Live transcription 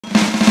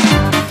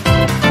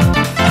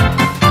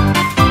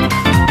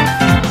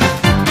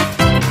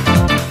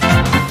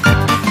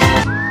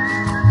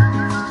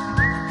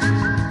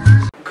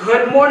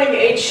morning,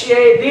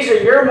 HCA. These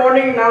are your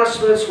morning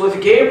announcements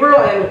with Gabriel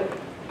and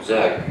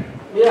Zach.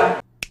 Yeah.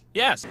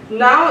 Yes.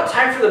 Now,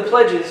 time for the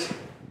pledges.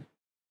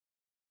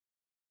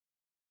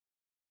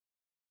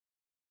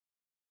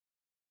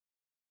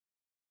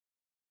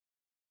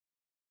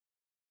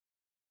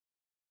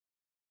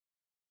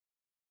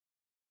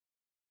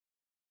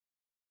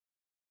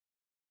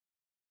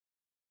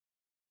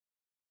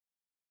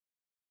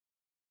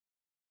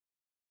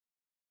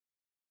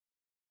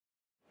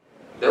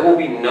 There will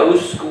be no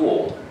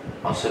school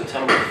on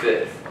September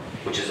 5th,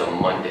 which is a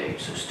Monday,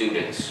 so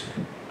students,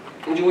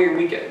 enjoy your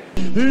weekend.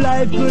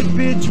 Life could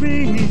be a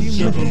dream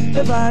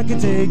if I could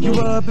take you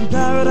up in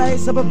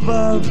paradise up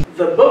above.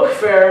 The book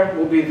fair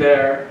will be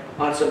there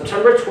on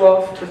September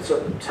 12th to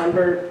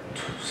September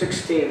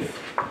 16th.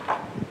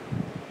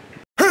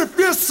 If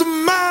you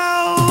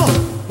smell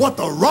what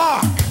the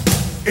Rock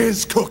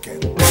is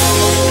cooking.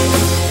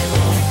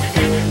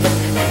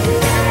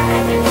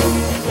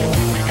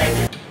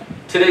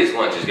 Today's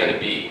lunch is going to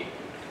be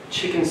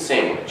chicken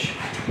sandwich,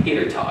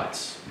 tater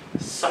tots,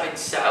 side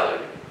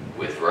salad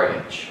with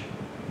ranch,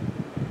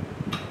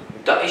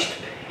 diced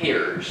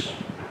pears,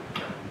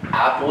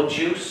 apple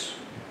juice,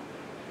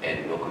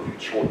 and milk of your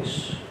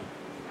choice.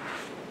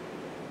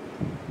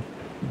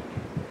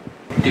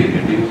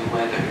 Do-do-do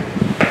weather.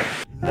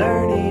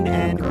 Learning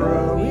and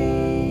growing.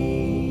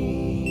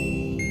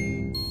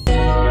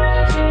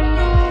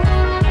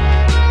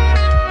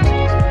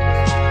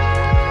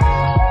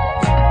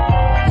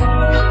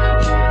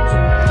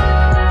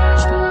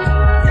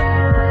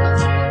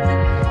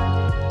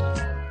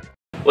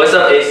 What's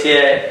up,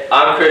 HCA?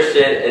 I'm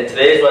Christian, and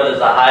today's weather is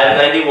a high of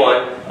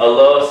 91, a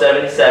low of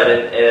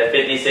 77, and a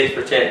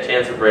 56%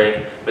 chance of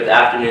rain with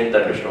afternoon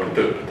thunderstorms.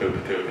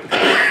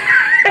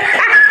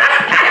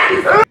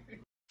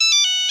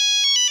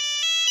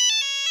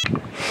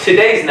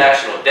 Today's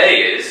National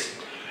Day is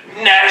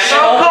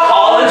National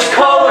College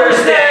Colors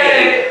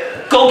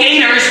Day! Go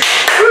Gators!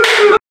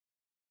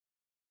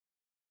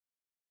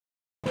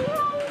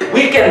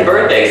 Weekend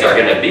birthdays are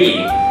going to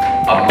be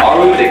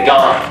Amaru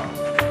Degan,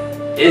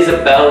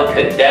 Isabel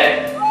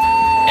Cadet,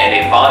 and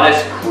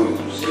Ivanis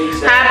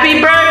Cruz.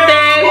 Happy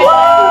birthday!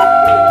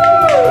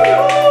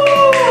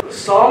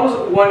 Psalms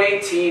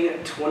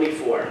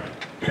 118:24.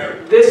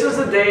 This is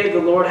the day the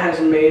Lord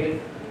has made.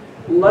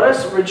 Let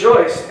us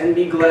rejoice and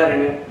be glad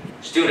in it.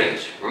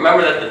 Students,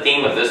 remember that the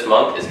theme of this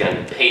month is going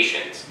to be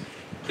patience.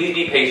 Please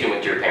be patient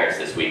with your parents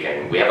this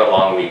weekend. We have a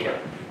long weekend.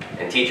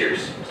 And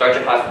teachers, start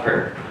your class with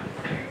prayer.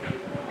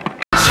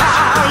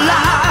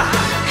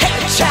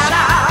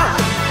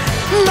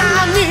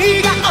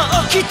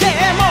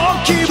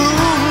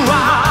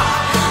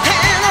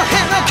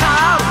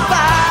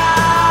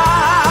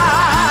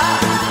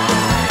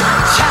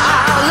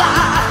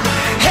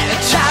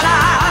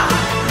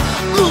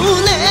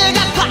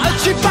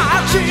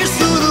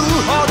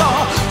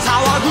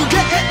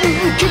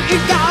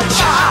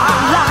 Cha